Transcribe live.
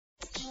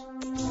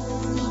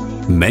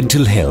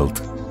Mental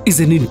health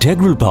is an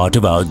integral part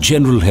of our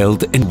general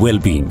health and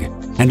well-being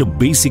and a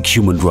basic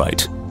human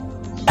right.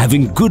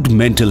 Having good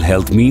mental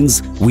health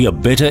means we are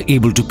better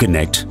able to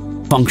connect,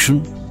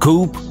 function,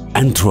 cope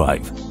and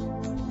thrive.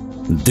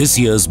 This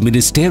year's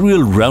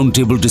ministerial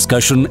roundtable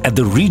discussion at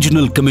the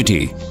regional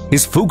committee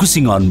is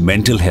focusing on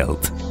mental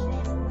health.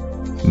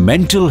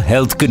 Mental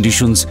health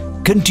conditions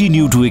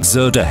continue to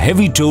exert a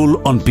heavy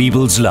toll on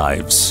people's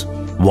lives,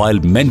 while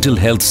mental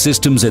health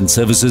systems and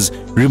services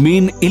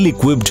remain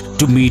ill-equipped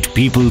to meet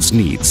people's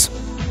needs.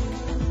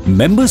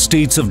 Member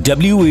states of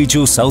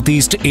WHO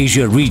Southeast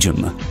Asia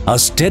region are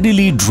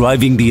steadily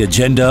driving the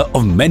agenda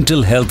of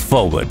mental health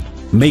forward,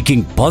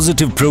 making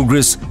positive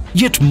progress,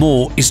 yet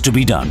more is to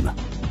be done.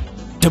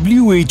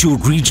 WHO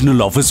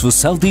Regional Office for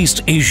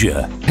Southeast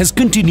Asia has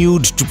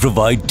continued to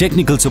provide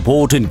technical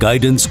support and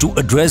guidance to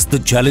address the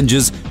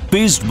challenges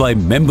faced by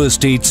member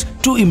states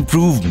to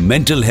improve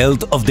mental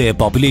health of their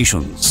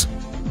populations.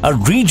 A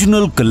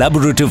regional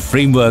collaborative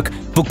framework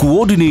for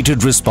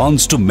coordinated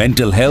response to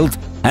mental health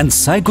and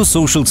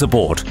psychosocial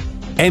support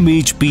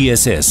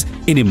 (MHPSS)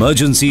 in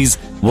emergencies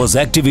was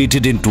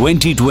activated in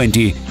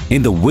 2020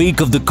 in the wake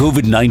of the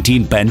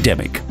COVID-19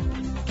 pandemic.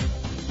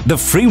 The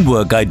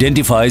framework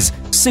identifies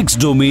 6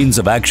 domains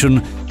of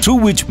action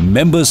through which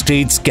member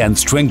states can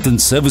strengthen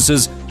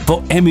services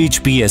for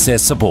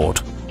MHPSS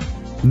support.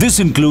 This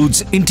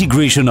includes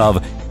integration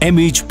of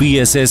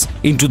MHPSS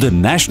into the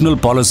national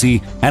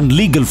policy and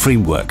legal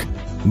framework,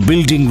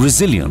 building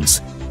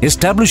resilience,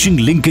 establishing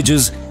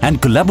linkages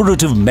and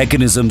collaborative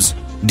mechanisms,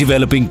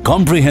 developing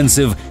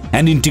comprehensive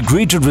and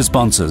integrated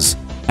responses,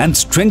 and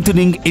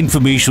strengthening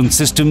information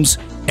systems,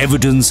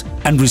 evidence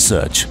and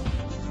research.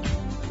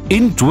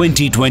 In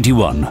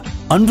 2021,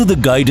 under the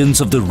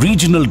guidance of the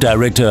Regional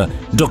Director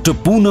Dr.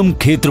 Poonam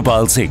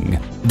Khetrapal Singh,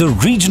 the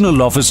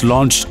Regional Office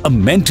launched a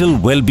mental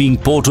well-being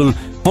portal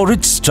for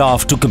its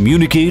staff to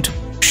communicate,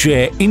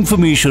 share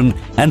information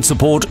and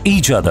support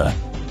each other,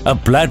 a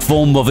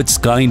platform of its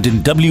kind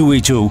in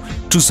WHO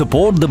to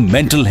support the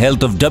mental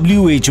health of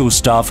WHO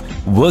staff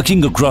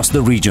working across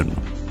the region.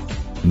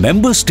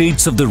 Member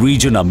states of the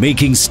region are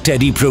making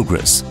steady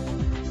progress.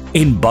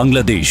 In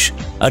Bangladesh,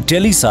 a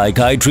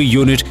telepsychiatry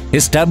unit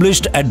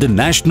established at the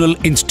National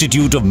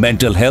Institute of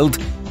Mental Health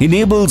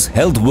enables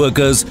health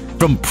workers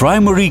from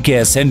primary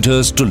care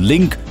centers to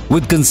link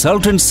with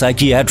consultant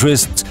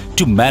psychiatrists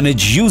to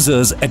manage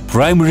users at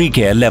primary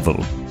care level.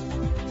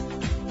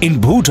 In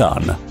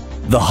Bhutan,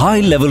 the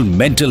high-level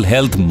Mental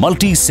Health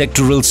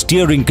Multi-Sectoral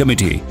Steering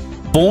Committee,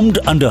 formed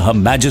under Her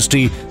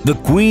Majesty the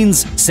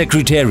Queen's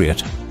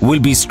Secretariat, will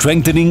be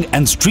strengthening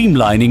and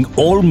streamlining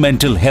all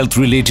mental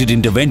health-related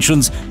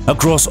interventions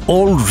across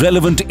all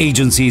relevant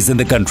agencies in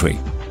the country.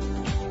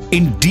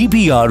 In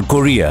DPR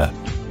Korea,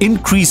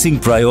 increasing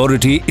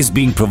priority is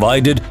being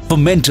provided for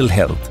mental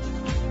health.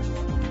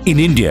 In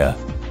India,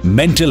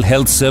 mental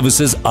health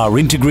services are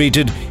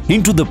integrated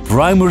into the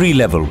primary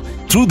level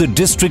through the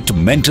District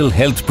Mental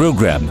Health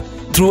Program,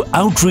 through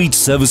outreach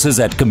services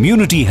at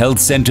community health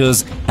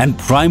centers and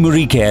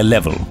primary care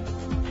level.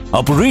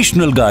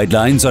 Operational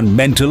guidelines on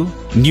mental,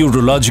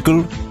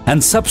 neurological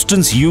and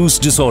substance use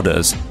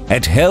disorders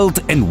at Health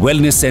and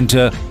Wellness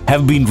Center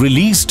have been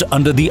released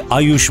under the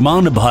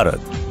Ayushman Bharat,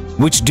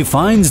 which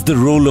defines the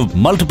role of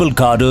multiple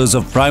cadres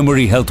of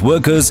primary health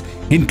workers,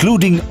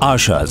 including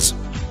ASHAs.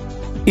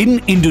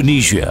 In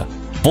Indonesia,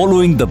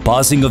 following the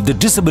passing of the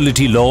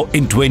disability law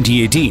in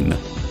 2018,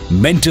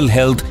 mental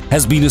health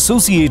has been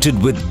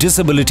associated with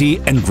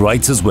disability and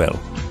rights as well.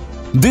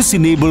 This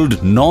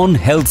enabled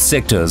non-health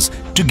sectors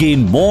to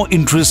gain more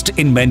interest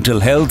in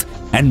mental health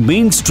and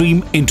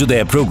mainstream into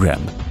their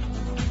program.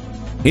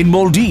 In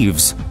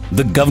Maldives,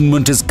 the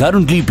government is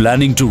currently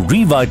planning to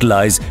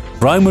revitalize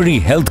primary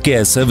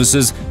healthcare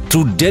services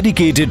through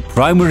dedicated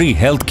primary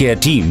healthcare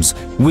teams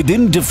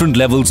within different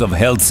levels of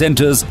health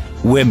centers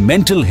where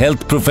mental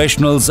health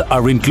professionals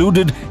are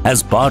included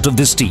as part of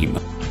this team.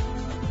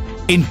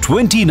 In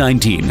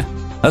 2019,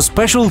 a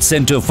special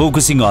center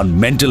focusing on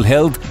mental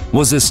health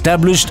was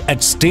established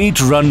at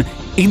state-run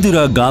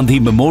Indira Gandhi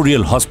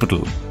Memorial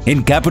Hospital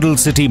in capital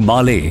city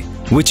Malé,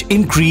 which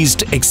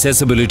increased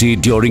accessibility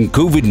during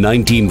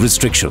COVID-19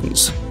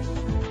 restrictions.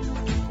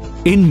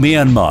 In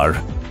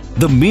Myanmar,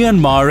 the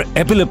Myanmar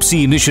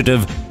Epilepsy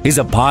Initiative is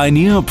a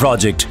pioneer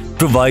project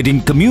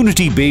providing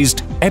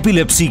community-based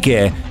epilepsy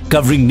care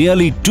covering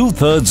nearly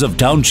 2/3 of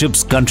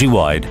townships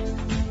countrywide.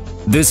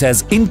 This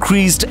has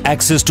increased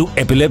access to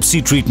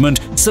epilepsy treatment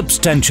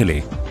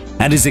substantially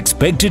and is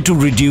expected to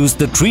reduce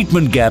the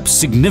treatment gap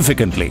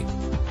significantly.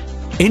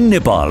 In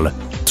Nepal,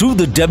 through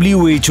the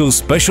WHO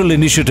Special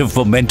Initiative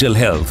for Mental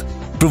Health,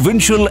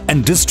 provincial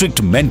and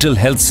district mental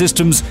health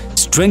systems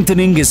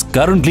strengthening is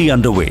currently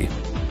underway.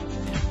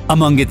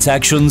 Among its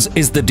actions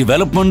is the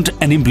development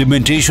and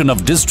implementation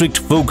of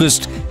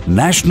district-focused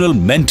National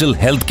Mental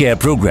Health Care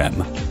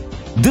Program.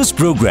 This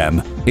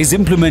program is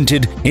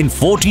implemented in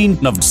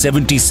 14 of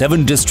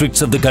 77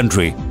 districts of the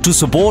country to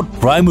support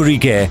primary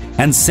care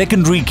and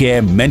secondary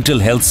care mental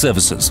health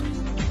services.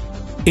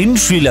 In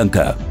Sri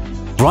Lanka,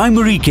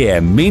 Primary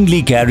care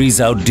mainly carries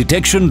out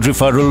detection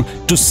referral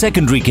to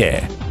secondary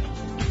care.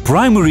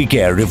 Primary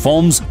care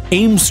reforms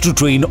aims to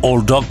train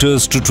all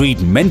doctors to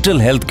treat mental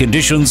health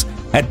conditions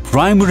at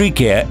primary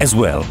care as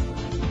well.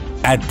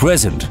 At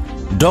present,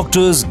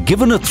 doctors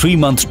given a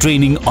 3-month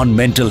training on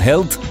mental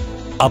health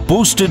are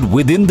posted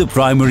within the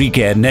primary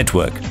care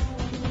network.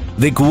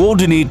 They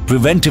coordinate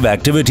preventive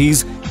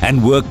activities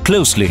and work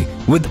closely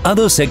with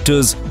other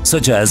sectors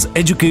such as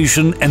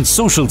education and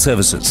social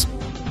services.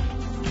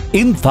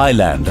 In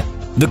Thailand,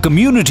 the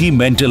Community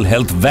Mental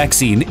Health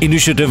Vaccine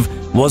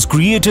Initiative was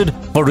created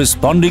for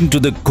responding to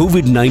the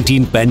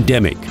COVID-19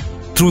 pandemic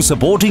through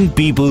supporting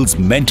people's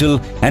mental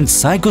and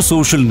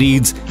psychosocial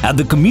needs at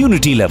the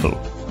community level,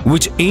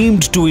 which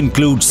aimed to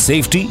include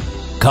safety,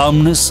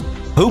 calmness,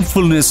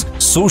 hopefulness,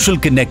 social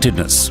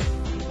connectedness.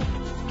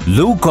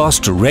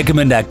 Low-cost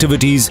recommend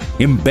activities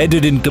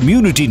embedded in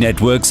community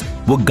networks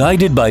were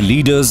guided by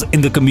leaders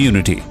in the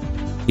community.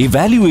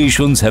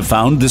 Evaluations have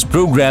found this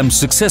program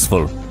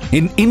successful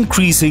in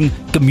increasing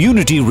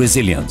community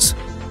resilience.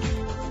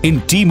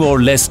 In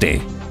Timor-Leste,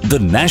 the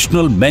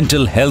National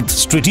Mental Health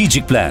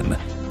Strategic Plan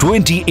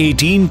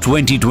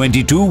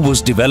 2018-2022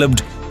 was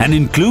developed and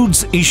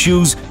includes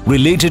issues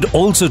related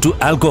also to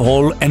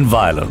alcohol and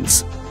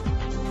violence.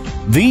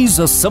 These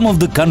are some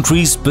of the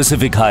country's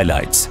specific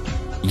highlights.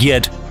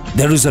 Yet,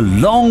 there is a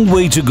long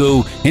way to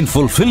go in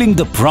fulfilling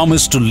the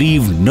promise to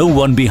leave no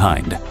one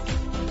behind.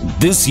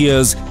 This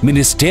year's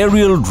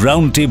Ministerial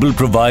Roundtable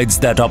provides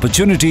that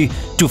opportunity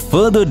to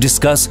further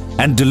discuss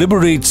and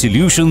deliberate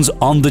solutions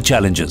on the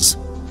challenges.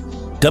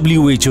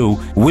 WHO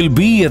will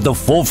be at the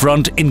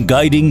forefront in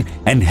guiding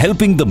and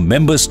helping the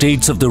member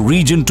states of the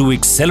region to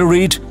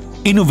accelerate,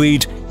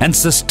 innovate, and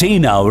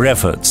sustain our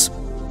efforts.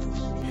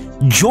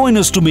 Join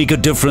us to make a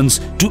difference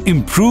to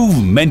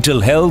improve mental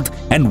health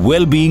and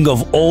well-being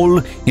of all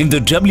in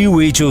the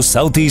WHO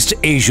Southeast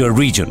Asia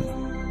region.